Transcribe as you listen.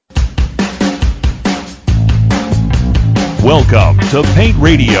Welcome to Paint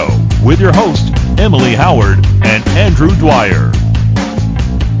Radio with your hosts, Emily Howard and Andrew Dwyer.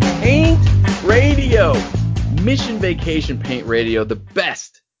 Paint Radio. Mission Vacation Paint Radio, the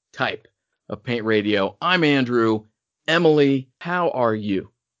best type of paint radio. I'm Andrew. Emily, how are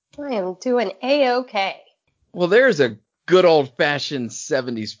you? I am doing A-OK. Well, there's a good old-fashioned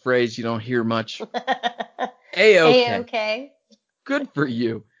 70s phrase you don't hear much. A-OK. A-OK. Good for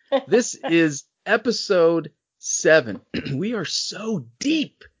you. This is episode 7. We are so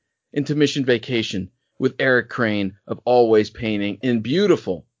deep into Mission Vacation with Eric Crane of Always Painting in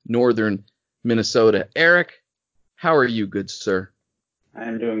beautiful northern Minnesota. Eric, how are you, good sir?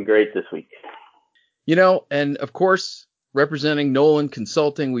 I'm doing great this week. You know, and of course, representing Nolan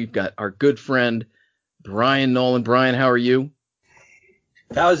Consulting, we've got our good friend, Brian Nolan. Brian, how are you?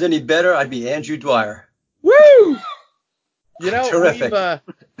 If I was any better, I'd be Andrew Dwyer. Woo! You know, terrific.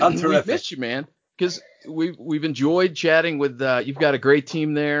 We've missed you, man, because we've enjoyed chatting with, you've got a great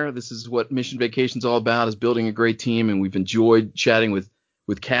team there. This is what Mission Vacation's all about, is building a great team, and we've enjoyed chatting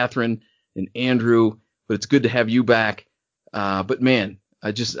with Catherine and Andrew, but it's good to have you back. But man,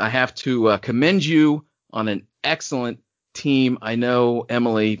 I have to commend you on an excellent team. I know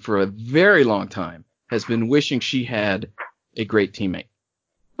Emily, for a very long time, has been wishing she had a great teammate.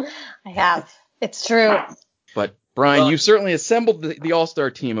 I have. It's true. But Brian, you've certainly assembled the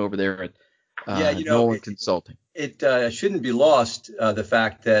all-star team over there at Nolan Consulting. It shouldn't be lost, the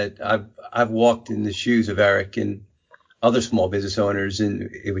fact that I've walked in the shoes of Eric and other small business owners, and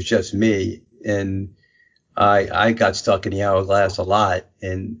it was just me. And I got stuck in the hourglass a lot.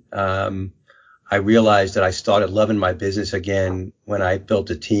 And I realized that I started loving my business again when I built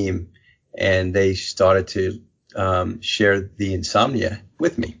a team, and they started to share the insomnia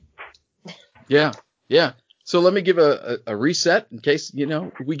with me. Yeah. So let me give a reset in case,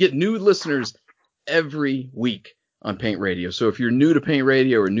 we get new listeners every week on Paint Radio. So if you're new to Paint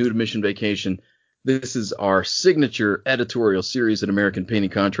Radio or new to Mission Vacation, this is our signature editorial series at American Painting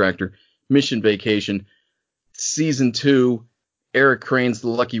Contractor, Mission Vacation, Season 2. Eric Crane's the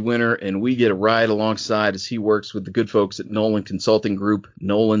lucky winner, and we get a ride alongside as he works with the good folks at Nolan Consulting Group,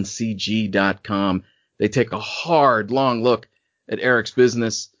 nolancg.com. They take a hard, long look at Eric's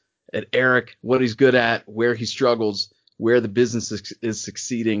business, at Eric, what he's good at, where he struggles, where the business is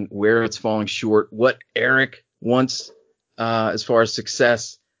succeeding, where it's falling short, what Eric wants as far as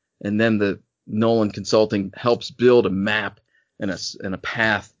success, and then the Nolan Consulting helps build a map and a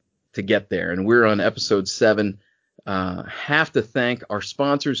path to get there. And we're on episode 7. Have to thank our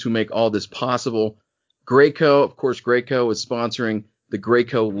sponsors who make all this possible. Graco, of course, Graco is sponsoring the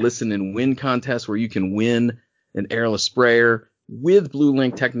Graco Listen and Win contest, where you can win an airless sprayer with Blue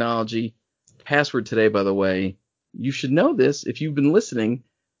Link technology. Password today, by the way, you should know this if you've been listening.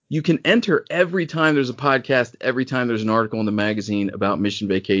 You can enter every time there's a podcast, every time there's an article in the magazine about Mission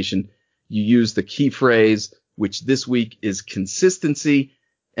Vacation. You use the key phrase, which this week is consistency.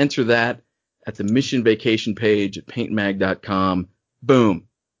 Enter that at the Mission Vacation page at paintmag.com. Boom.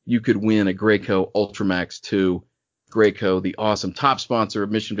 You could win a Graco Ultramax 2. Graco, the awesome top sponsor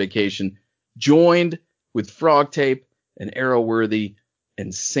of Mission Vacation, joined with Frog Tape and Arrowworthy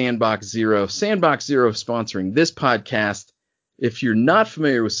and Sandbox Zero. Sandbox Zero sponsoring this podcast. If you're not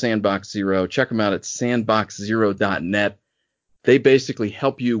familiar with Sandbox Zero, check them out at sandboxzero.net. They basically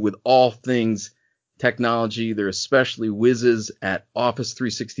help you with all things technology. They're especially whizzes at Office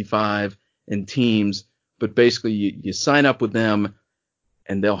 365 and Teams, but basically you sign up with them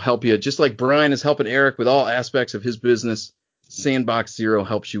and they'll help you. Just like Brian is helping Eric with all aspects of his business, Sandbox Zero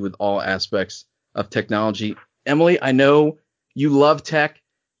helps you with all aspects of technology. Emily, I know you love tech.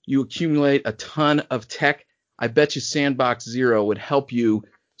 You accumulate a ton of tech. I bet you Sandbox Zero would help you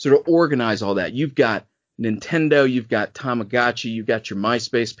sort of organize all that. You've got Nintendo, you've got Tamagotchi, you've got your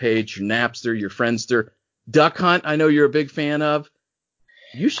MySpace page, your Napster, your Friendster. Duck Hunt, I know you're a big fan of.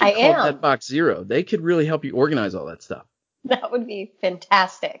 You should call Netbox Zero. They could really help you organize all that stuff. That would be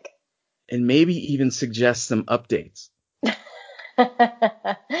fantastic. And maybe even suggest some updates.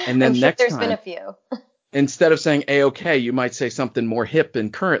 And then I'm next sure there's time, been a few. Instead of saying A-OK, you might say something more hip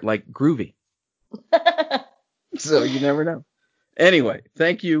and current like groovy. So you never know. Anyway,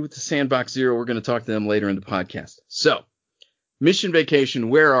 thank you to Sandbox Zero. We're going to talk to them later in the podcast. So, Mission Vacation,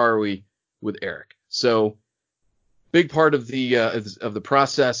 where are we with Eric? So, big part of the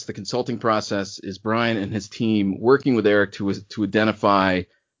process, the consulting process, is Brian and his team working with Eric to identify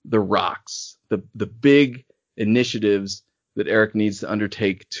the rocks, the big initiatives that Eric needs to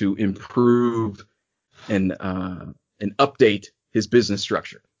undertake to improve and update his business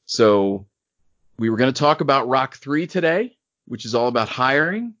structure. So we were going to talk about Rock 3 today, which is all about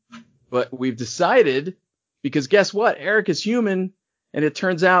hiring, but we've decided Because guess what? Eric is human, and it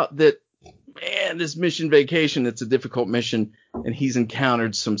turns out that, man, this mission vacation, it's a difficult mission, and he's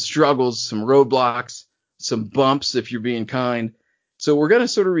encountered some struggles, some roadblocks, some bumps, if you're being kind. So we're going to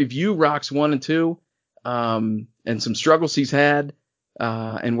sort of review Rocks 1 and 2 and some struggles he's had,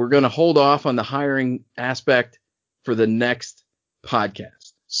 and we're going to hold off on the hiring aspect for the next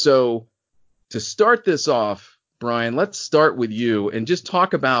podcast. So to start this off, Brian, let's start with you and just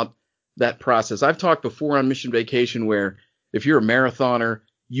talk about that process. I've talked before on Mission Vacation where if you're a marathoner,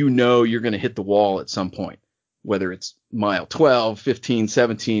 you know you're going to hit the wall at some point, whether it's mile 12, 15,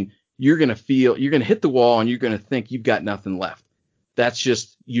 17, you're going to hit the wall and you're going to think you've got nothing left. That's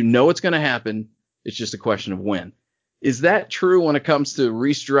just, you know it's going to happen. It's just a question of when. Is that true when it comes to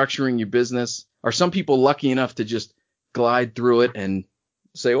restructuring your business? Are some people lucky enough to just glide through it and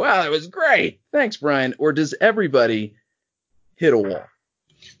say, wow, that was great. Thanks, Brian. Or does everybody hit a wall?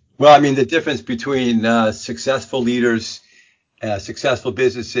 Well, I mean, the difference between successful leaders, successful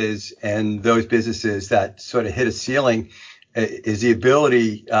businesses, and those businesses that sort of hit a ceiling is the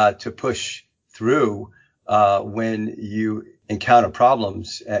ability to push through when you encounter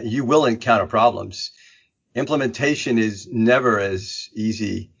problems. You will encounter problems. Implementation is never as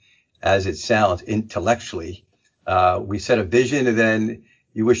easy as it sounds intellectually. We set a vision and then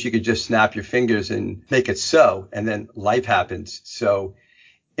you wish you could just snap your fingers and make it so, and then life happens. So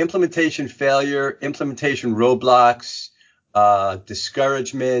implementation failure, implementation roadblocks,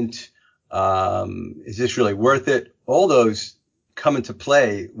 discouragement, is this really worth it? All those come into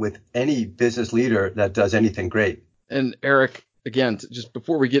play with any business leader that does anything great. And Eric, again, just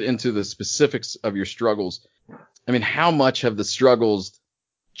before we get into the specifics of your struggles, I mean, how much have the struggles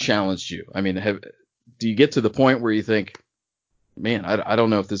challenged you? I mean, do you get to the point where you think, man, I don't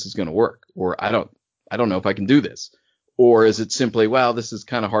know if this is going to work, or I don't know if I can do this? Or is it simply, wow, this is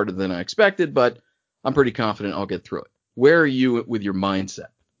kind of harder than I expected, but I'm pretty confident I'll get through it? Where are you with your mindset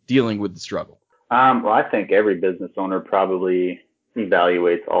dealing with the struggle? Well, I think every business owner probably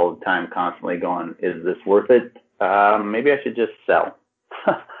evaluates all the time, constantly going, is this worth it? Maybe I should just sell,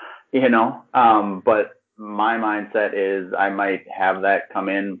 but my mindset is I might have that come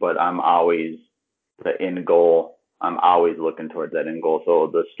in, but I'm always the end goal. I'm always looking towards that end goal. So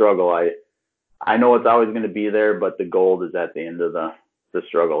the struggle, I know it's always going to be there, but the gold is at the end of the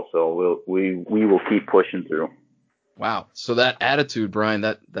struggle. So we will keep pushing through. Wow. So that attitude, Brian,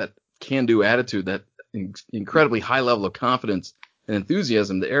 that can-do attitude, that incredibly high level of confidence and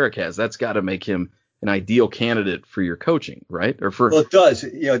enthusiasm that Eric has, that's got to make him an ideal candidate for your coaching, right? Well, it does.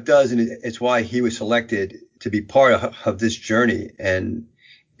 It does, and it's why he was selected to be part of this journey. And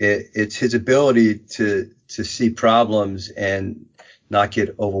it's his ability to see problems and not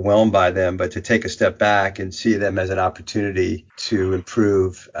get overwhelmed by them, but to take a step back and see them as an opportunity to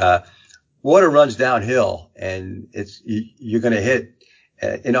improve. Water runs downhill, and you're going to hit.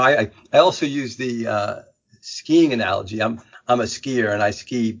 I also use the skiing analogy. I'm a skier, and I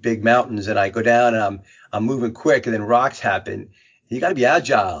ski big mountains, and I go down, and I'm moving quick, and then rocks happen. You got to be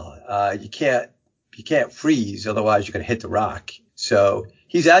agile. You can't freeze, otherwise you're going to hit the rock. So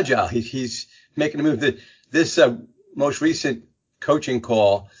he's agile. He's making a move. This most recent coaching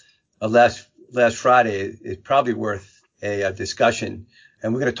call last Friday is probably worth a discussion.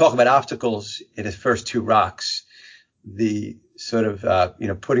 And we're going to talk about obstacles in his first two rocks, the sort of,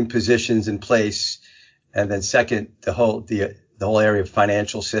 putting positions in place. And then second, the whole area of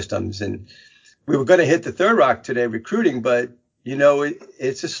financial systems. And we were going to hit the third rock today, recruiting, but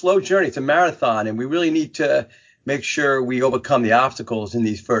it's a slow journey. It's a marathon, and we really need to make sure we overcome the obstacles in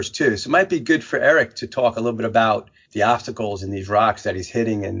these first two. So it might be good for Eric to talk a little bit about the obstacles in these rocks that he's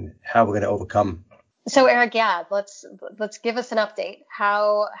hitting and how we're going to overcome. So Eric, yeah, let's give us an update.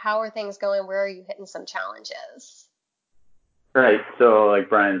 How are things going? Where are you hitting some challenges? Right. So like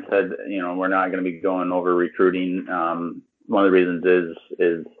Brian said, we're not going to be going over recruiting. One of the reasons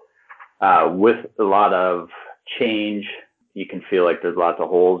is with a lot of change, you can feel like there's lots of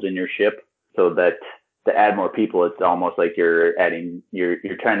holes in your ship. So that to add more people, it's almost like you're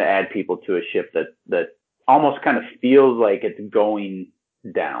trying to add people to a ship that almost kind of feels like it's going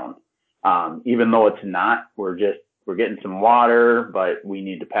down. Even though it's not, we're getting some water, but we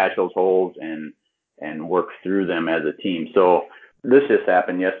need to patch those holes and work through them as a team. So this just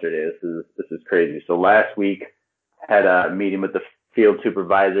happened yesterday. This is crazy. So last week had a meeting with the field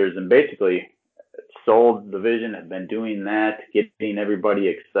supervisors and basically sold the vision, have been doing that, getting everybody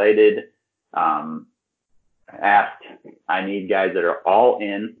excited. Asked, I need guys that are all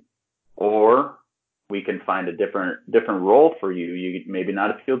in, or we can find a different role for you. You maybe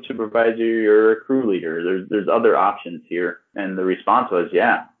not a field supervisor, you're a crew leader. There's other options here. And the response was,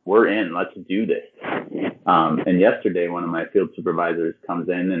 yeah, we're in. Let's do this. And yesterday, one of my field supervisors comes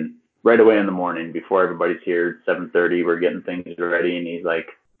in, and right away in the morning, before everybody's here, 7:30, we're getting things ready, and he's like,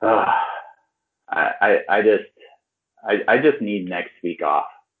 I just need next week off.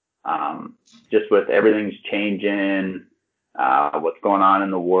 Just with everything's changing, what's going on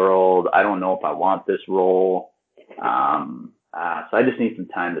in the world, I don't know if I want this role. So I just need some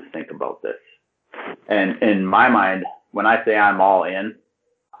time to think about this. And in my mind, when I say I'm all in,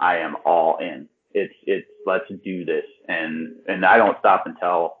 I am all in. It's let's do this, and I don't stop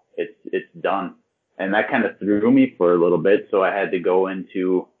until it's done. And that kind of threw me for a little bit, so I had to go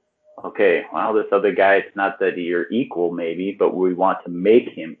into, okay, well, this other guy, it's not that you're equal maybe, but we want to make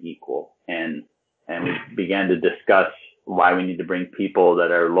him equal. And we began to discuss why we need to bring people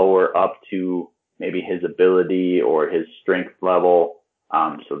that are lower up to maybe his ability or his strength level,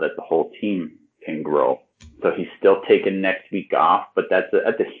 so that the whole team can grow. So he's still taking next week off, but that's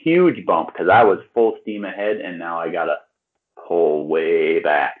a huge bump, because I was full steam ahead, and now I got to pull way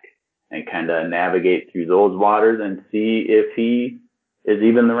back and kind of navigate through those waters and see if he is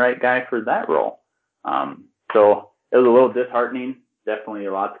even the right guy for that role. So it was a little disheartening. Definitely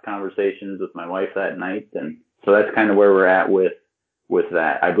lots of conversations with my wife that night. And so that's kind of where we're at with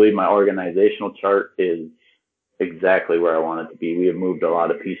that. I believe my organizational chart is exactly where I want it to be. We have moved a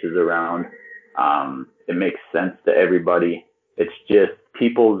lot of pieces around. It makes sense to everybody. It's just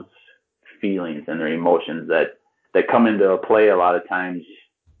people's feelings and their emotions that come into play a lot of times.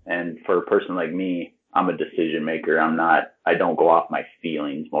 And for a person like me, I'm a decision maker. I don't go off my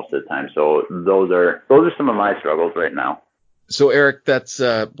feelings most of the time. So those are some of my struggles right now. So Eric, that's,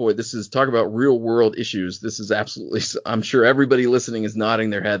 this is talk about real world issues. This is absolutely, I'm sure everybody listening is nodding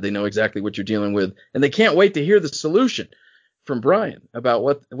their head. They know exactly what you're dealing with, and they can't wait to hear the solution from Brian about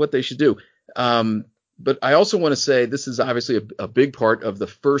what they should do. But I also want to say this is obviously a big part of the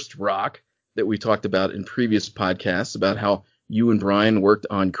first rock that we talked about in previous podcasts, about how you and Brian worked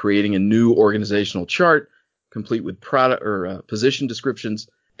on creating a new organizational chart complete with product or position descriptions.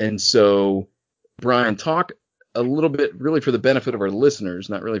 And so, Brian, talk a little bit really for the benefit of our listeners,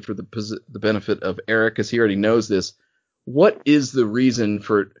 not really for the benefit of Eric, because he already knows this. What is the reason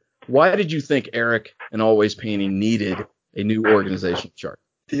why did you think Eric and Always Painting needed a new organizational chart?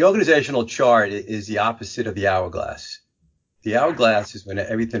 The organizational chart is the opposite of the hourglass. The hourglass is when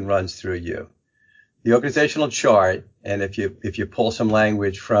everything runs through you. The organizational chart, and if you pull some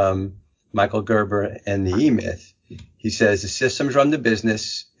language from Michael Gerber and the E-Myth, he says the systems run the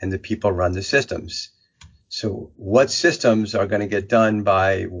business and the people run the systems. So what systems are going to get done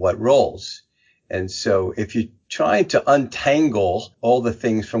by what roles? And so if you're trying to untangle all the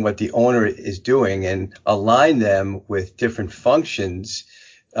things from what the owner is doing and align them with different functions,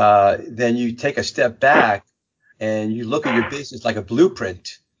 then you take a step back and you look at your business like a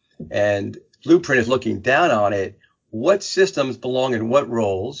blueprint, and blueprint is looking down on it. What systems belong in what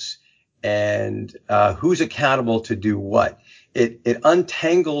roles, and who's accountable to do what? It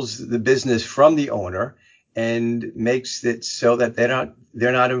untangles the business from the owner and makes it so that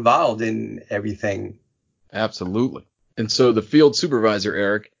they're not involved in everything. Absolutely. And so the field supervisor,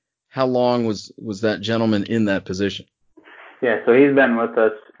 Eric, how long was that gentleman in that position? Yeah, so he's been with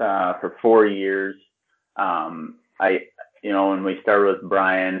us for 4 years. When we started with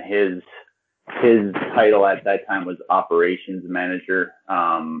Brian, his title at that time was operations manager.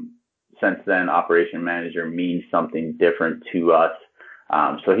 Since then, operation manager means something different to us.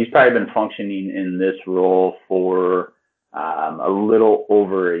 So he's probably been functioning in this role for a little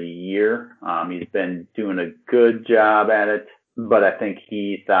over a year. He's been doing a good job at it, but I think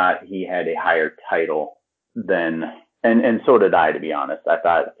he thought he had a higher title than, and so did I, to be honest. I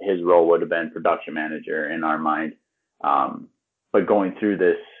thought his role would have been production manager in our mind. But going through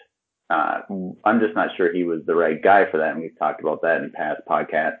this, I'm just not sure he was the right guy for that. And we've talked about that in past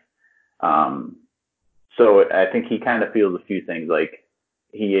podcasts. So I think he kind of feels a few things, like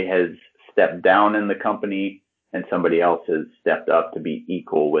he has stepped down in the company and somebody else has stepped up to be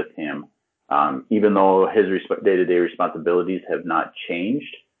equal with him. Even though his day-to-day responsibilities have not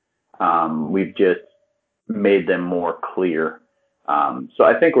changed, we've just made them more clear. So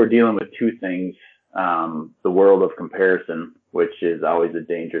I think we're dealing with two things. The world of comparison, which is always a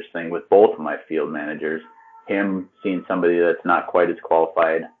dangerous thing with both of my field managers. Him seeing somebody that's not quite as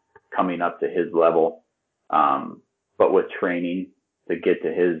qualified coming up to his level, but with training to get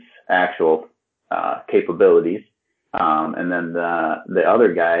to his actual capabilities. And then the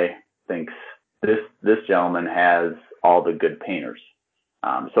other guy thinks this gentleman has all the good painters.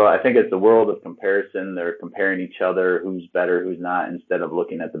 So I think it's the world of comparison. They're comparing each other, who's better, who's not, instead of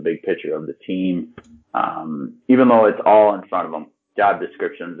looking at the big picture of the team. Even though it's all in front of them, job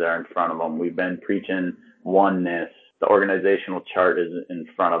descriptions that are in front of them. We've been preaching oneness. The organizational chart is in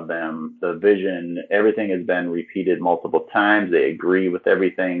front of them. The vision, everything has been repeated multiple times. They agree with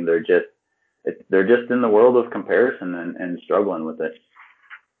everything. They're just in the world of comparison and struggling with it.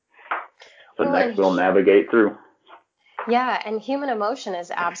 So next we'll navigate through. Yeah, and human emotion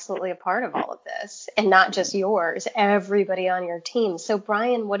is absolutely a part of all of this, and not just yours, everybody on your team. So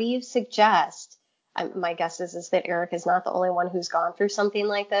Brian, what do you suggest? My guess is that Eric is not the only one who's gone through something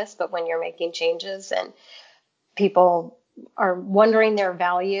like this, but when you're making changes and people are wondering their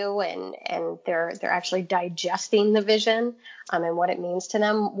value and they're actually digesting the vision and what it means to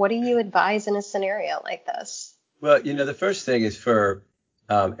them, what do you advise in a scenario like this? Well, the first thing is for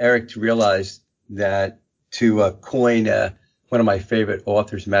Eric to realize that, to coin one of my favorite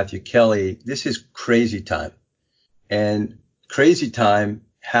authors, Matthew Kelly, this is crazy time. And crazy time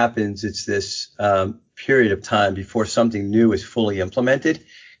happens, it's this period of time before something new is fully implemented,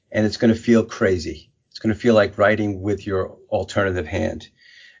 and it's going to feel crazy. It's going to feel like writing with your alternative hand.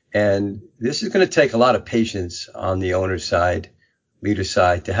 And this is going to take a lot of patience on the owner's side, leader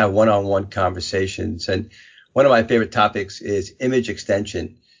side, to have one-on-one conversations. And one of my favorite topics is image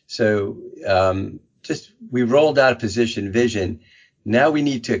extension. So we rolled out a position vision. Now we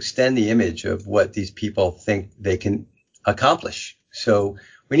need to extend the image of what these people think they can accomplish. So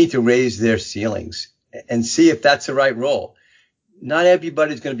we need to raise their ceilings and see if that's the right role. Not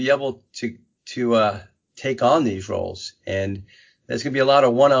everybody's going to be able to take on these roles, and there's going to be a lot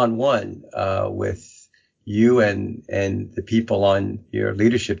of one-on-one with you and the people on your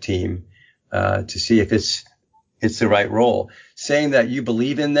leadership team to see if it's the right role. Saying that you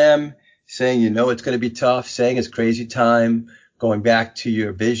believe in them, saying it's going to be tough, saying it's crazy time, going back to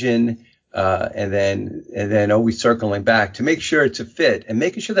your vision, and then always circling back to make sure it's a fit and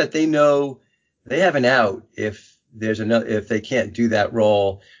making sure that they know they have an out if they can't do that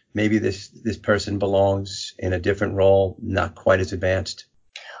role. Maybe this person belongs in a different role, not quite as advanced.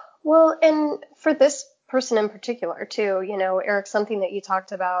 Well, and for this person in particular too, Eric, something that you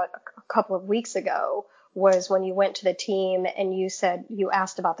talked about a couple of weeks ago was when you went to the team and you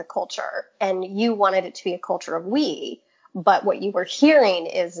asked about the culture and you wanted it to be a culture of we, but what you were hearing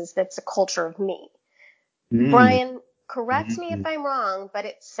is that it's a culture of me. Brian, correct me if I'm wrong, but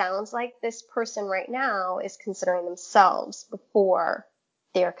it sounds like this person right now is considering themselves before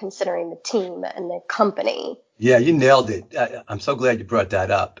they're considering the team and the company. Yeah, you nailed it. I'm so glad you brought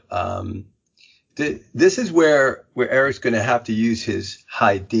that up. This is where Eric's going to have to use his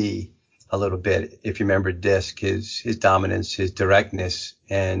high D a little bit. If you remember DISC, his dominance, his directness,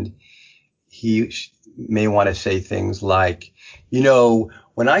 and he may want to say things like,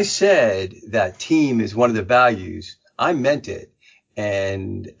 when I said that team is one of the values, I meant it.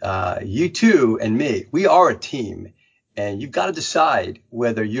 And you two and me, we are a team. And you've got to decide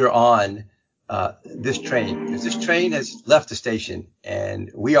whether you're on this train, because this train has left the station and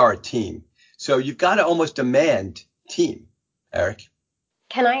we are a team. So you've got to almost demand team, Eric.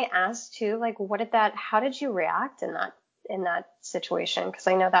 Can I ask too, how did you react in that situation? Because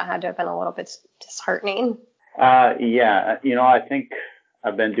I know that had to have been a little bit disheartening. Yeah, I think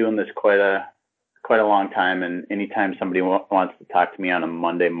I've been doing this quite a long time, and anytime somebody wants to talk to me on a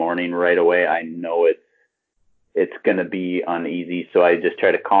Monday morning right away, I know it's going to be uneasy. So I just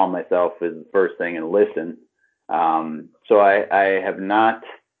try to calm myself as the first thing and listen. So I have not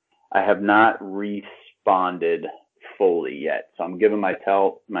responded fully yet. So I'm giving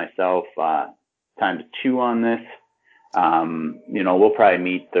myself time to chew on this. We'll probably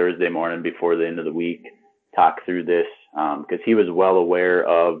meet Thursday morning before the end of the week, talk through this, because he was well aware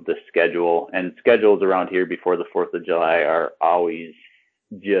of the schedule, and schedules around here before the 4th of July are always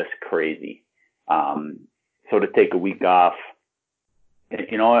just crazy. So to take a week off,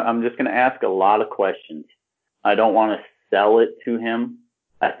 I'm just going to ask a lot of questions. I don't want to sell it to him.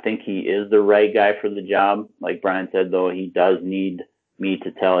 I think he is the right guy for the job. Like Brian said, though, he does need me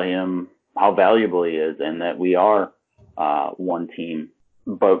to tell him how valuable he is and that we are one team.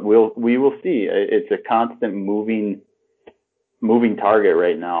 But we will see. It's a constant moving target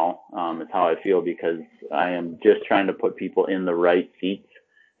right now. Is how I feel, because I am just trying to put people in the right seats.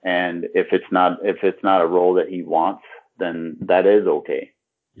 And if it's not a role that he wants, then that is okay.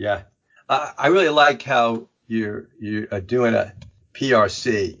 Yeah, I really like how you're doing a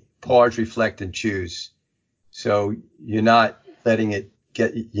PRC, pause, reflect, and choose. So you're not letting it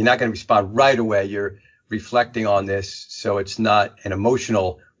you're not going to respond right away. You're reflecting on this, so it's not an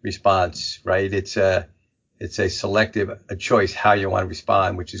emotional response, right? It's a selective choice how you want to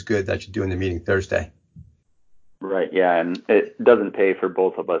respond, which is good that you're doing the meeting Thursday. Right. Yeah, and it doesn't pay for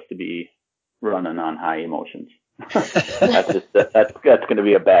both of us to be running on high emotions. That's going to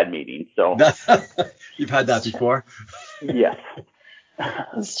be a bad meeting. So you've had that before. Yes.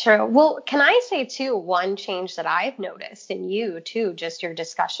 It's true. Well, can I say too, one change that I've noticed in you too, just your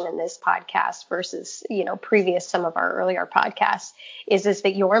discussion in this podcast versus, previous some of our earlier podcasts is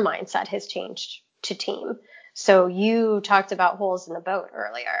that your mindset has changed to team. So you talked about holes in the boat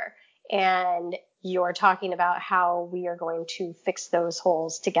earlier, and you're talking about how we are going to fix those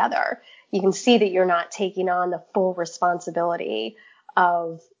holes together. You can see that you're not taking on the full responsibility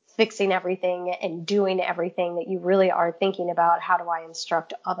of fixing everything and doing everything, that you really are thinking about how do I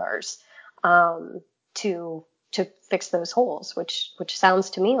instruct others to fix those holes, which sounds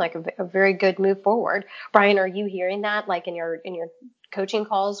to me like a very good move forward. Brian, are you hearing that like in your coaching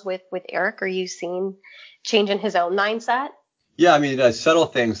calls with Eric? Are you seeing change in his own mindset? Yeah, I mean, subtle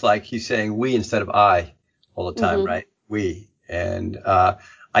things like he's saying we instead of I all the time, Mm-hmm. right? We. And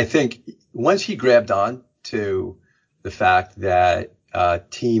I think once he grabbed on to the fact that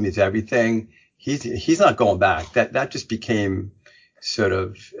team is everything, he's not going back. That just became sort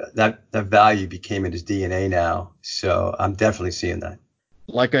of that value became in his DNA now. So I'm definitely seeing that.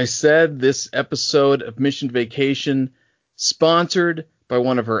 Like I said, this episode of Mission Vacation sponsored by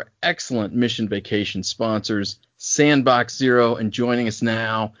one of our excellent Mission Vacation sponsors, Sandbox Zero, and joining us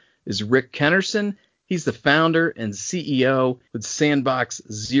now is Rick Kennerson. He's the founder and CEO with Sandbox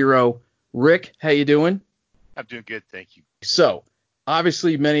Zero. Rick, how you doing? I'm doing good, thank you. So,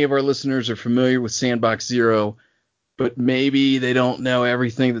 obviously, many of our listeners are familiar with Sandbox Zero, but maybe they don't know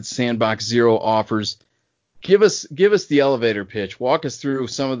everything that Sandbox Zero offers. Give us the elevator pitch. Walk us through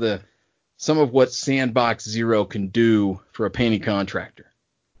some of what Sandbox Zero can do for a painting contractor.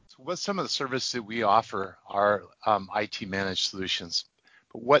 So what some of the services that we offer are IT managed solutions.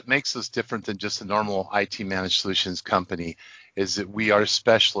 But what makes us different than just a normal IT managed solutions company is that we are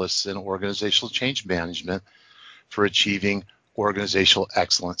specialists in organizational change management for achieving organizational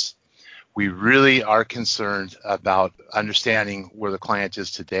excellence. We really are concerned about understanding where the client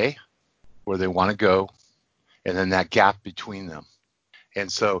is today, where they want to go, and then that gap between them.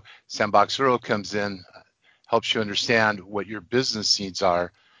 And so Sandbox Zero comes in, helps you understand what your business needs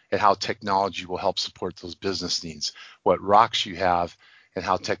are and how technology will help support those business needs, what rocks you have, and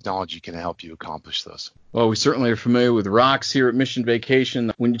how technology can help you accomplish those. Well, we certainly are familiar with rocks here at Mission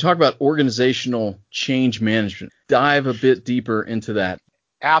Vacation. When you talk about organizational change management, dive a bit deeper into that.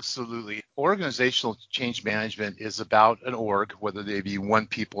 Absolutely. Organizational change management is about an org, whether they be 1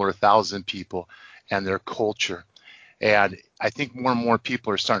 people or 1,000 people, and their culture. And I think more and more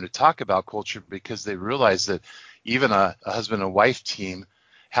people are starting to talk about culture because they realize that even a husband and wife team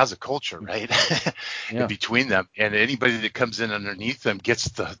has a culture, right? Yeah. Between them, and anybody that comes in underneath them gets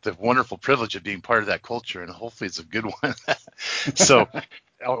the wonderful privilege of being part of that culture, and hopefully it's a good one. So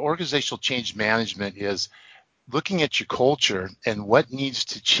our organizational change management is looking at your culture and what needs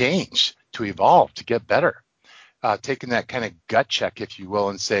to change to evolve, to get better, taking that kind of gut check, if you will,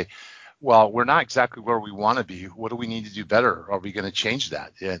 and say, well, we're not exactly where we want to be. What do we need to do better? Are we going to change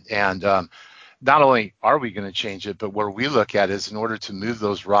that? And not only are we going to change it, but where we look at is in order to move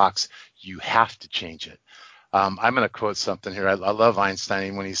those rocks, you have to change it. I'm going to quote something here. I love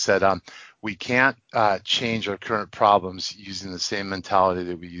Einstein when he said, we can't change our current problems using the same mentality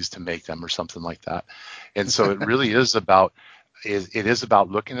that we used to make them, or something like that. And so it really is about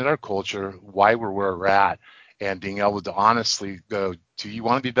looking at our culture, why we're where we're at, and being able to honestly go, do you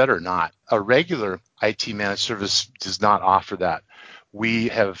want to be better or not? A regular IT managed service does not offer that. We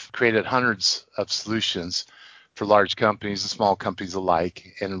have created hundreds of solutions for large companies and small companies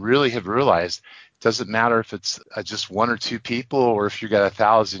alike, and really have realized it doesn't matter if it's just 1 or 2 people, or if you've got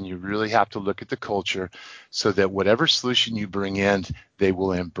 1,000, you really have to look at the culture so that whatever solution you bring in, they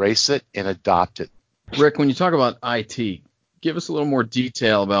will embrace it and adopt it. Rick, when you talk about IT, give us a little more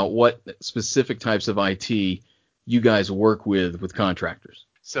detail about what specific types of IT you guys work with contractors.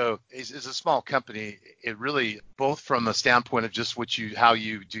 So as a small company, it really, both from a standpoint of just how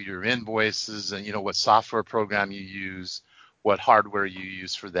you do your invoices and, what software program you use, what hardware you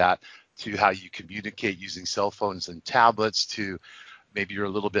use for that, to how you communicate using cell phones and tablets, to maybe you're a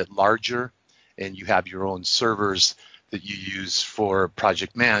little bit larger and you have your own servers that you use for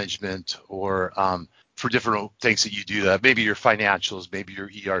project management, or for different things that you do, maybe your financials, maybe your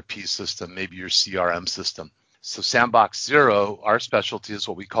ERP system, maybe your CRM system. So Sandbox Zero, our specialty is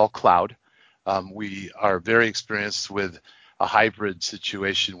what we call cloud. We are very experienced with a hybrid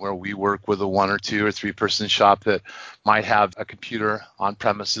situation where we work with a 1 or 2 or 3 person shop that might have a computer on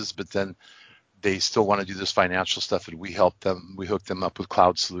premises, but then they still want to do this financial stuff, and we hook them up with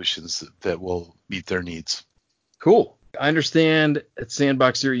cloud solutions that will meet their needs. Cool. I understand at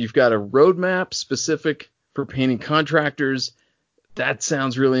Sandbox Zero you've got a roadmap specific for painting contractors. That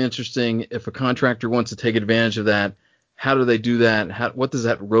sounds really interesting. If a contractor wants to take advantage of that, how do they do that? What does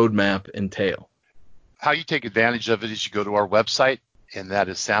that roadmap entail? How you take advantage of it is you go to our website, and that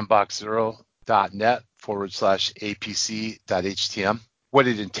is sandboxzero.net/apc.htm. What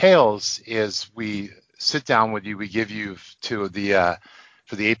it entails is we sit down with you. We give you for the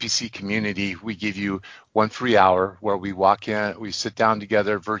APC community, we give you 1 free hour where we walk in, we sit down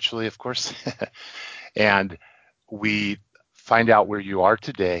together virtually, of course, and we find out where you are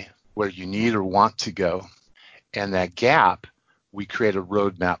today, where you need or want to go, and that gap, we create a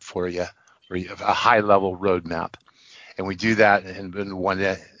roadmap for you, or a high-level roadmap, and we do that in 1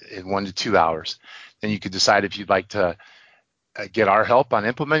 to 2 hours. Then you could decide if you'd like to get our help on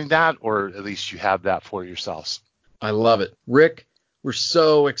implementing that, or at least you have that for yourselves. I love it. Rick, we're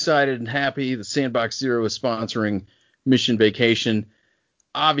so excited and happy that Sandbox Zero is sponsoring Mission Vacation.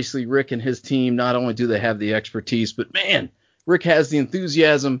 Obviously, Rick and his team, not only do they have the expertise, but man, Rick has the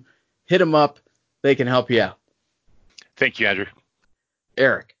enthusiasm. Hit him up. They can help you out. Thank you, Andrew.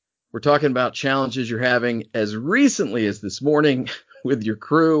 Eric, we're talking about challenges you're having as recently as this morning with your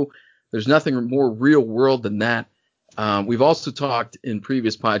crew. There's nothing more real world than that. We've also talked in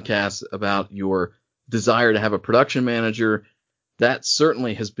previous podcasts about your desire to have a production manager. That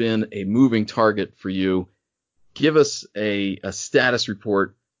certainly has been a moving target for you. Give us a status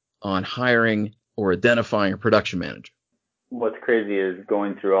report on hiring or identifying a production manager. What's crazy is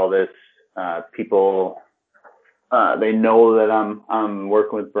going through all this, people, they know that I'm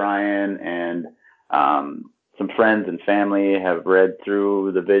working with Brian, and some friends and family have read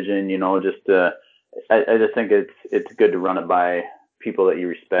through the vision, I just think it's good to run it by people that you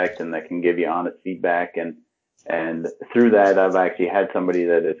respect and that can give you honest feedback. And through that, I've actually had somebody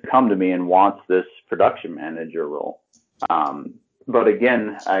that has come to me and wants this production manager role. But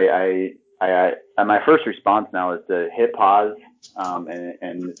again, my first response now is to hit pause,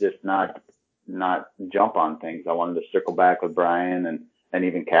 and just not jump on things. I wanted to circle back with Brian and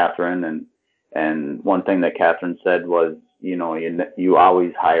even Catherine. And one thing that Catherine said was, you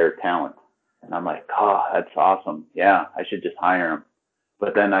always hire talent. And I'm like, oh, that's awesome. Yeah, I should just hire him.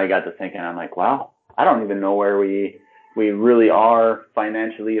 But then I got to thinking, I'm like, wow, I don't even know where we really are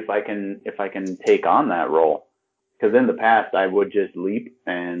financially if I can take on that role. Because in the past, I would just leap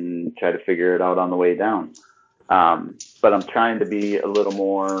and try to figure it out on the way down. But I'm trying to be a little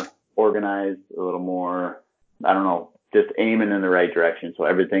more organized, a little more, just aiming in the right direction. So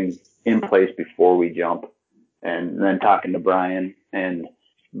everything's in place before we jump. And then talking to Brian, and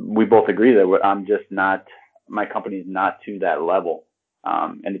we both agree that my company's not to that level.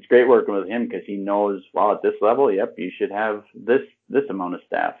 And it's great working with him because he knows, well, at this level, yep, you should have this amount of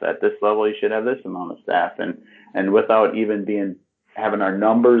staff. At this level, you should have this amount of staff. And without even having our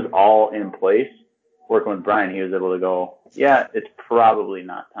numbers all in place, working with Brian, he was able to go, yeah, it's probably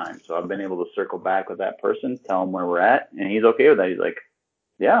not time. So I've been able to circle back with that person, tell him where we're at, and he's okay with that. He's like,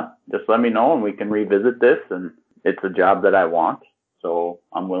 yeah, just let me know and we can revisit this. And it's a job that I want, so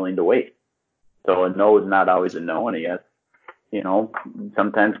I'm willing to wait. So a no is not always a no, and a yes,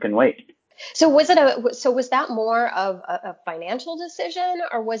 sometimes can wait. So was that more of a financial decision,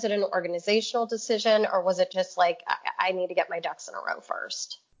 or was it an organizational decision, or was it just like, I need to get my ducks in a row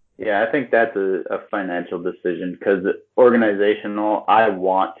first? Yeah, I think that's a financial decision, because organizational, I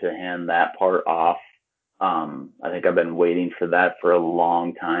want to hand that part off. I think I've been waiting for that for a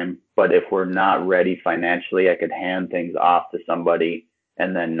long time. But if we're not ready financially, I could hand things off to somebody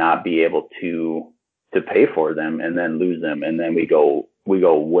and then not be able to pay for them and then lose them. And then we go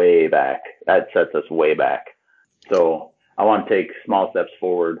way back. That sets us way back. So I want to take small steps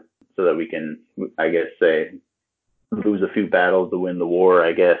forward so that we can, I guess, say, lose a few battles to win the war,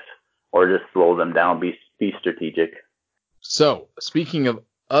 I guess, or just slow them down, be strategic. So speaking of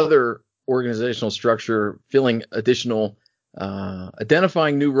other organizational structure, filling additional,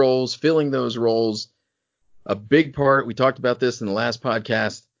 identifying new roles, filling those roles, a big part, we talked about this in the last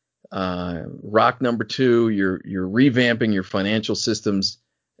podcast, rock number 2, you're revamping your financial systems,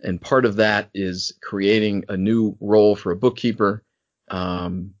 and part of that is creating a new role for a bookkeeper.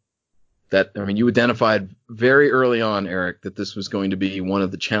 You identified very early on, Eric, that this was going to be one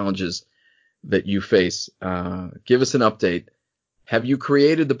of the challenges that you face. Give us an update. Have you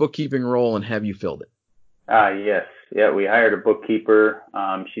created the bookkeeping role, and have you filled it? Yes. Yeah, we hired a bookkeeper.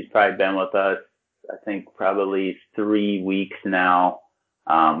 She's probably been with us, I think, probably 3 weeks now.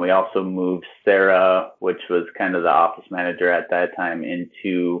 We also moved Sarah, which was kind of the office manager at that time,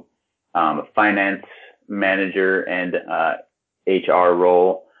 into a finance manager and HR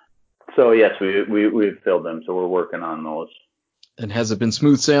role. So yes, we've filled them. So we're working on those. And has it been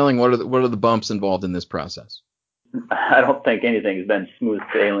smooth sailing? What are the bumps involved in this process? I don't think anything's been smooth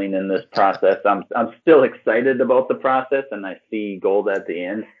sailing in this process. I'm still excited about the process, and I see gold at the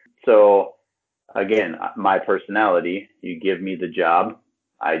end. So again, my personality, you give me the job,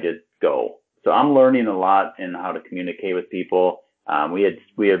 I just go. So I'm learning a lot in how to communicate with people.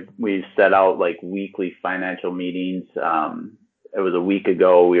 We set out like weekly financial meetings. It was a week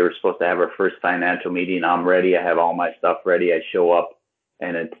ago. We were supposed to have our first financial meeting. I'm ready. I have all my stuff ready. I show up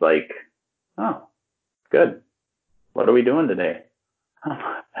and it's like, oh, good. What are we doing today?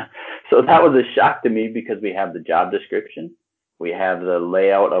 So that was a shock to me because we have the job description. We have the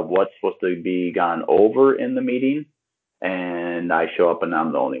layout of what's supposed to be gone over in the meeting. And I show up and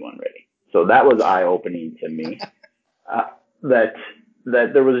I'm the only one ready. So that was eye-opening to me, that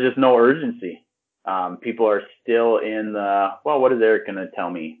there was just no urgency. People are still in the, well, what is Eric going to tell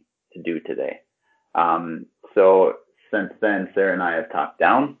me to do today? So since then, Sarah and I have sat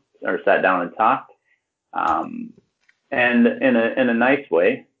down and talked. And in a nice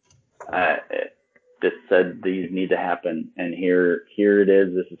way, just said these need to happen. And here it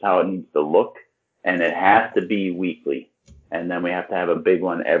is. This is how it needs to look. And it has to be weekly. And then we have to have a big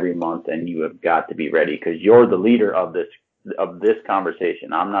one every month. And you have got to be ready because you're the leader of this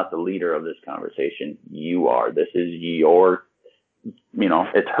conversation. I'm not the leader of this conversation. You are. This is your,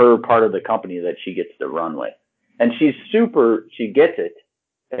 it's her part of the company that she gets to run with. And she gets it.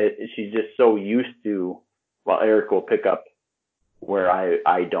 She's just so used to, well, Eric will pick up where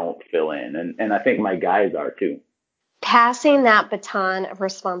I don't fill in. And I think my guys are too. Passing that baton of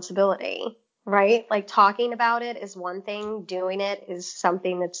responsibility, right? Like talking about it is one thing, doing it is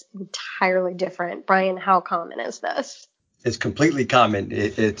something that's entirely different. Brian, how common is this? It's completely common.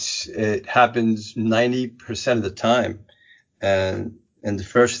 It happens 90% of the time. And the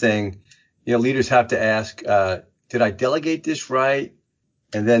first thing, leaders have to ask, did I delegate this right?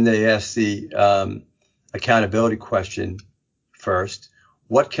 And then they ask the accountability question first.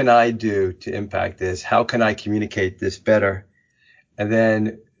 What can I do to impact this? How can I communicate this better? And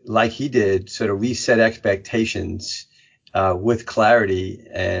then, like he did, sort of reset expectations with clarity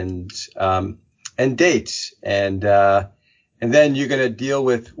and dates. And then you're going to deal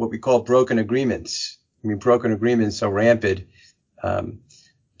with what we call broken agreements. Broken agreements are rampant. The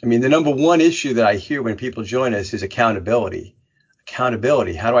number one issue that I hear when people join us is accountability.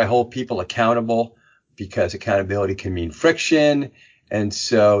 Accountability. How do I hold people accountable? Because accountability can mean friction. And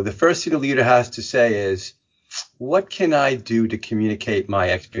so the first thing a leader has to say is, what can I do to communicate my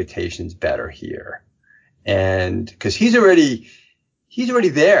expectations better here? And because he's already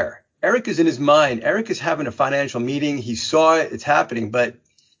there. Eric is in his mind. Eric is having a financial meeting. He saw it. It's happening. But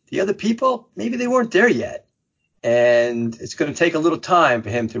the other people, maybe they weren't there yet. And it's going to take a little time for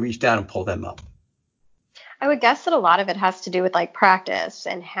him to reach down and pull them up. I would guess that a lot of it has to do with like practice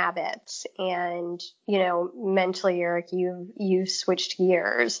and habits. And, mentally, Eric, you've switched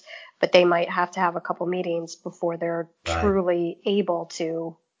gears, but they might have to have a couple meetings before they're truly able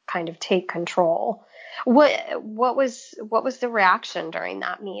to kind of take control. What was the reaction during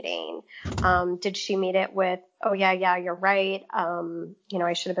that meeting? Did she meet it with, oh yeah, you're right.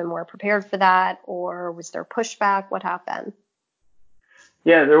 I should have been more prepared for that, or was there pushback? What happened?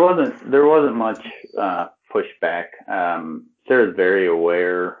 Yeah, there wasn't much pushback. Sarah's very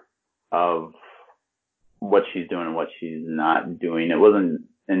aware of what she's doing and what she's not doing.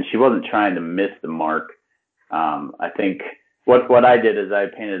 And she wasn't trying to miss the mark. I think what I did is I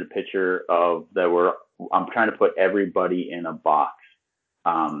painted a picture of I'm trying to put everybody in a box,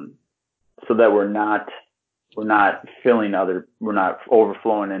 so that we're not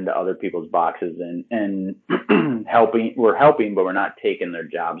overflowing into other people's boxes and helping. We're helping, but we're not taking their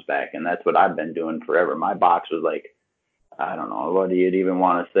jobs back. And that's what I've been doing forever. My box was like, I don't know, what do you even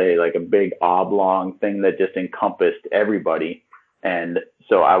want to say? Like a big oblong thing that just encompassed everybody. And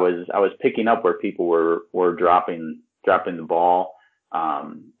so I was picking up where people were dropping the ball,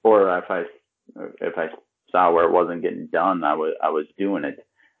 or if I saw where it wasn't getting done, I was doing it.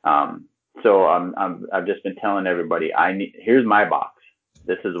 So I've just been telling everybody, here's my box.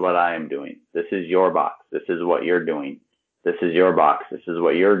 This is what I am doing. This is your box. This is what you're doing. This is your box. This is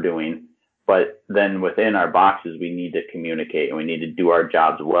what you're doing. But then within our boxes, we need to communicate and we need to do our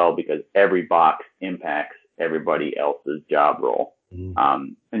jobs well, because every box impacts everybody else's job role.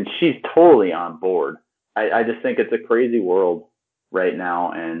 And she's totally on board. I just think it's a crazy world right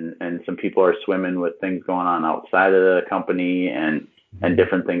now, and some people are swimming with things going on outside of the company and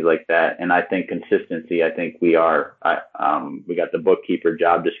different things like that. And I think consistency, we got the bookkeeper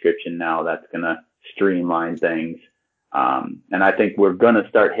job description now that's going to streamline things. And I think we're going to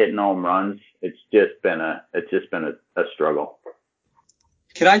start hitting home runs. It's just been a struggle.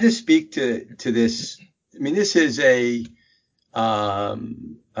 Can I just speak to this? I mean, this is a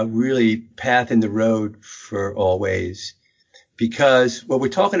really path in the road for Always, because what we're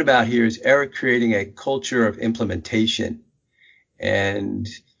talking about here is Eric creating a culture of implementation. And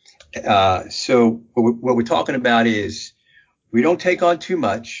so what we're talking about is we don't take on too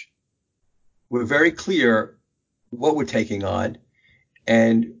much. We're very clear what we're taking on,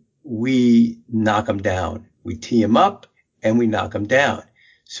 and we knock them down. We tee them up and we knock them down.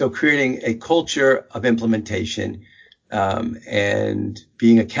 So creating a culture of implementation, and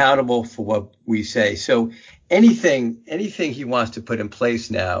being accountable for what we say. So anything he wants to put in place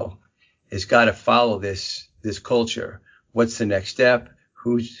now has got to follow this culture. What's the next step?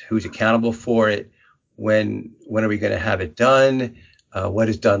 Who's accountable for it? When are we going to have it done? What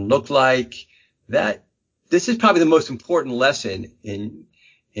does done look like? This is probably the most important lesson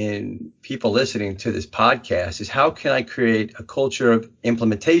in people listening to this podcast is how can I create a culture of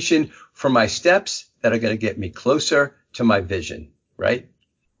implementation for my steps that are going to get me closer to my vision, right?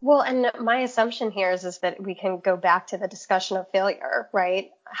 Well, and my assumption here is that we can go back to the discussion of failure, right?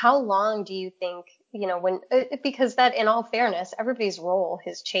 How long do you think, because that, in all fairness, everybody's role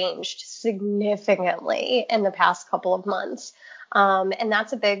has changed significantly in the past couple of months. And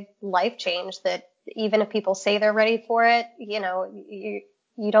that's a big life change that even if people say they're ready for it, you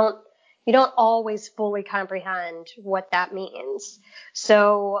don't always fully comprehend what that means.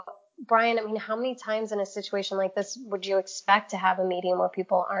 So, Brian, I mean, how many times in a situation like this would you expect to have a meeting where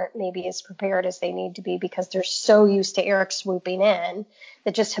people aren't maybe as prepared as they need to be because they're so used to Eric swooping in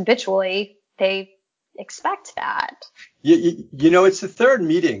that just habitually they expect that? It's the third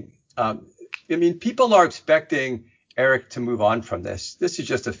meeting. I mean, people are expecting Eric to move on from this. This is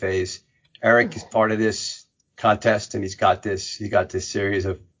just a phase. Eric is part of this contest, and he's got this series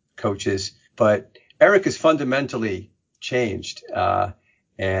of coaches. But Eric is fundamentally changed.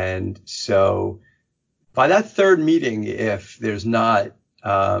 And so by that third meeting, if there's not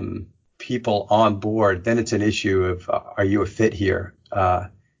people on board, then it's an issue of are you a fit here?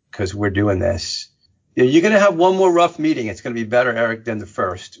 Because we're doing this. You're going to have one more rough meeting. It's going to be better, Eric, than the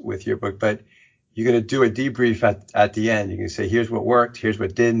first with your book. But you're going to do a debrief at the end. You're going to say, here's what worked, here's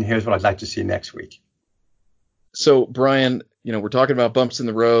what didn't, here's what I'd like to see next week. So, Brian, we're talking about bumps in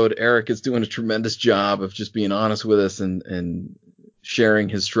the road. Eric is doing a tremendous job of just being honest with us and sharing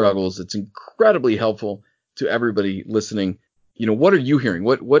his struggles. It's incredibly helpful to everybody listening. What are you hearing?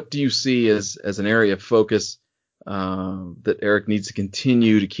 What do you see as an area of focus that Eric needs to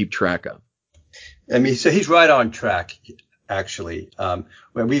continue to keep track of? I mean, so he's right on track, actually.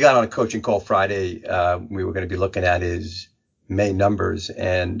 When we got on a coaching call Friday, we were going to be looking at his May numbers,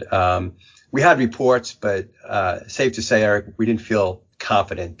 and we had reports, but safe to say, Eric, we didn't feel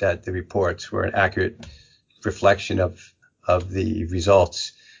confident that the reports were an accurate reflection of the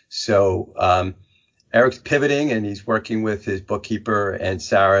results. So Eric's pivoting, and he's working with his bookkeeper and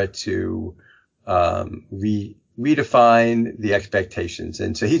Sarah to redefine the expectations.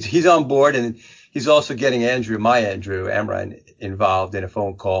 And so he's on board, and he's also getting Andrew Amrine, involved in a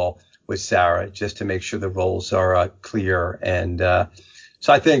phone call with Sarah just to make sure the roles are clear. And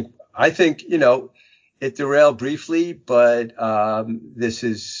so I think it derailed briefly, but this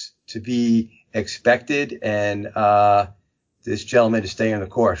is to be expected, and this gentleman is staying on the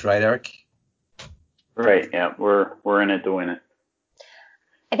course, right, Eric? Right. Yeah, we're in it to win it.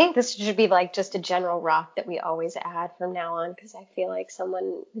 I think this should be like just a general rock that we always add from now on, because I feel like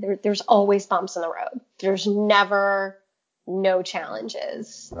there's always bumps in the road. There's never no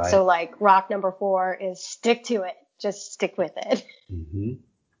challenges. Right. So like rock number 4 is stick to it. Just stick with it. Mm-hmm.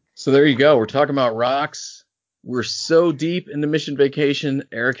 So there you go. We're talking about rocks. We're so deep into Mission Vacation.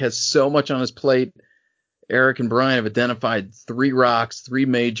 Eric has so much on his plate. Eric and Brian have identified 3 rocks, 3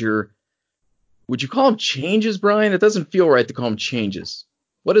 major. Would you call them changes, Brian? It doesn't feel right to call them changes.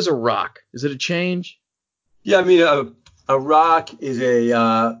 What is a rock? Is it a change? Yeah, I mean, a rock is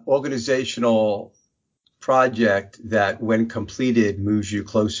a organizational project that, when completed, moves you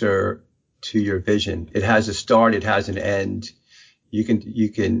closer to your vision. It has a start, it has an end. You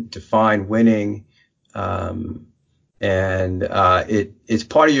can define winning, and it's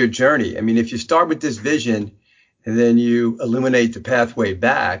part of your journey. I mean, if you start with this vision and then you illuminate the pathway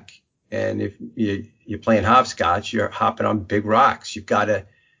back, and if you're playing hopscotch, you're hopping on big rocks. You've got to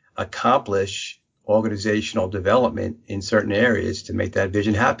accomplish organizational development in certain areas to make that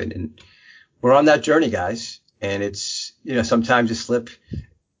vision happen. And we're on that journey, guys. And it's, sometimes you slip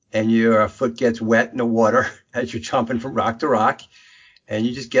and your foot gets wet in the water as you're jumping from rock to rock, and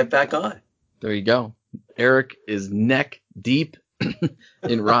you just get back on. There you go. Eric is neck deep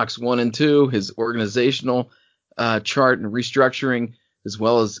in rocks 1 and 2, his organizational chart and restructuring. as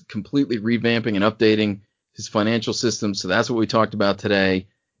well as completely revamping and updating his financial system. So that's what we talked about today.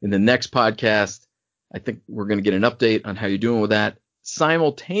 In the next podcast, I think we're going to get an update on how you're doing with that.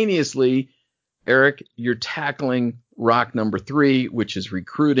 Simultaneously, Eric, you're tackling rock number 3, which is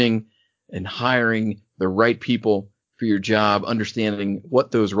recruiting and hiring the right people for your job, understanding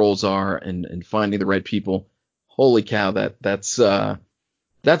what those roles are and finding the right people. Holy cow, that's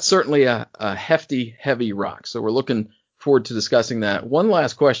certainly a hefty, heavy rock. So we're looking forward to discussing that. One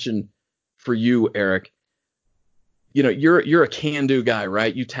last question for you, Eric. You know, you're a can-do guy,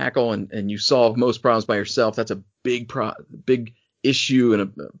 right? You tackle and you solve most problems by yourself. That's a big issue and a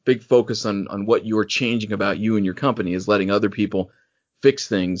big focus on what you're changing about you and your company is letting other people fix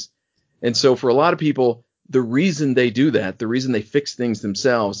things. And so for a lot of people, the reason they do that, the reason they fix things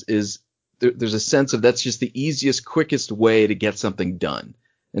themselves is there's a sense of that's just the easiest, quickest way to get something done.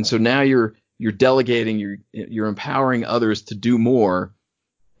 And so now you're delegating, you're empowering others to do more.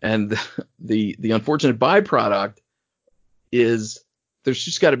 And the unfortunate byproduct is there's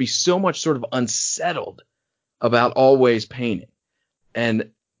just got to be so much sort of unsettled about always painting.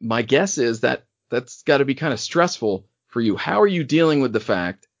 And my guess is that that's got to be kind of stressful for you. How are you dealing with the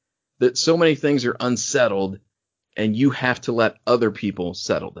fact that so many things are unsettled and you have to let other people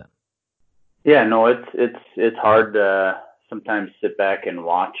settle them? Yeah, no, it's hard to sometimes sit back and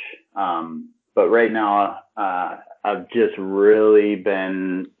watch. But right now, I've just really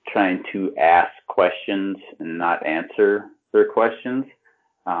been trying to ask questions and not answer their questions,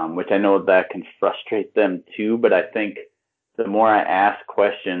 which I know that can frustrate them too. But I think the more I ask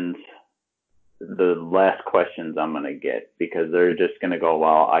questions, the less questions I'm going to get, because they're just going to go,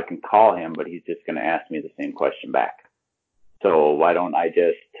 well, I can call him, but he's just going to ask me the same question back. So why don't I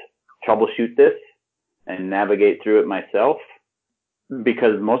just troubleshoot this and navigate through it myself?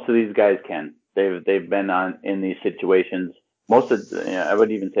 Because most of these guys can. They've been in these situations. I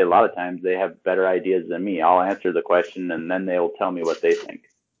would even say a lot of times they have better ideas than me. I'll answer the question and then they'll tell me what they think.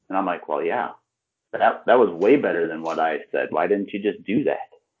 And I'm like, well, yeah, that was way better than what I said. Why didn't you just do that?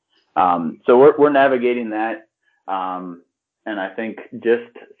 So we're navigating that. And I think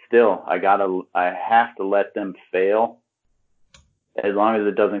just still, I have to let them fail as long as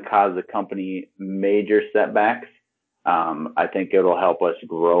it doesn't cause the company major setbacks. I think it'll help us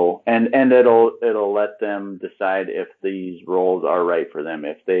grow, and it'll let them decide if these roles are right for them,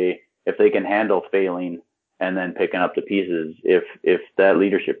 if they can handle failing and then picking up the pieces, if that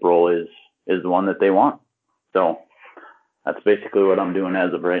leadership role is the one that they want. So that's basically what I'm doing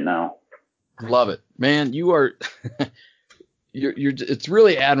as of right now. Love it, man. You are it's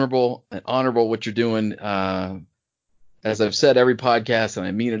really admirable and honorable what you're doing. As I've said every podcast, and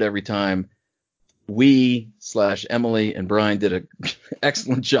I mean it every time, Emily and Brian did an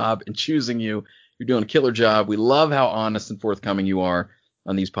excellent job in choosing you. You're doing a killer job. We love how honest and forthcoming you are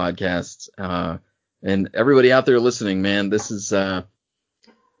on these podcasts. And everybody out there listening, man, this is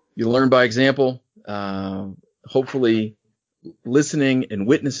you learn by example. Hopefully listening and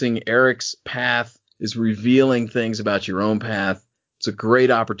witnessing Eric's path is revealing things about your own path. It's a great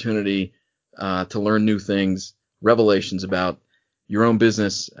opportunity to learn new things, revelations about your own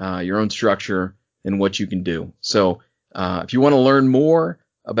business, your own structure, and what you can do. So if you want to learn more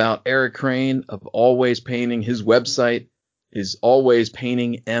about Eric Crane of Always Painting, his website is Always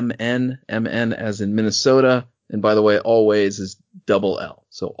Painting MN as in Minnesota. And by the way, Always is double L.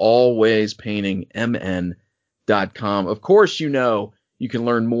 So alwayspaintingmn.com. Of course, you can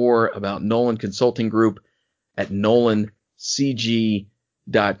learn more about Nolan Consulting Group at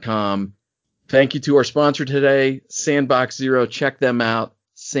nolancg.com. Thank you to our sponsor today, Sandbox Zero. Check them out,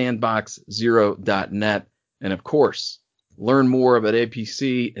 sandboxzero.net. And of course, learn more about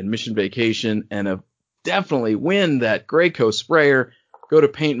APC and Mission Vacation, and definitely win that Graco sprayer. Go to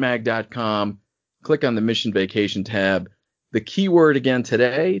paintmag.com, click on the Mission Vacation tab. The keyword again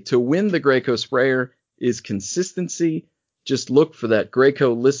today to win the Graco sprayer is consistency. Just look for that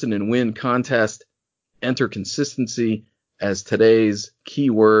Graco Listen and Win contest. Enter consistency as today's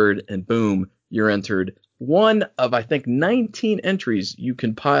keyword, and boom, you're entered. One of, I think, 19 entries you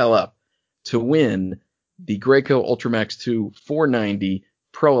can pile up to win the Graco Ultramax 2 490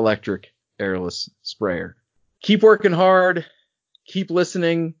 Pro Electric Airless Sprayer. Keep working hard. Keep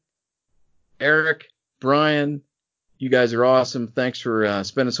listening. Eric, Brian, you guys are awesome. Thanks for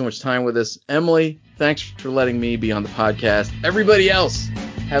spending so much time with us. Emily, thanks for letting me be on the podcast. Everybody else,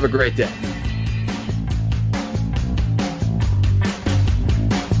 have a great day.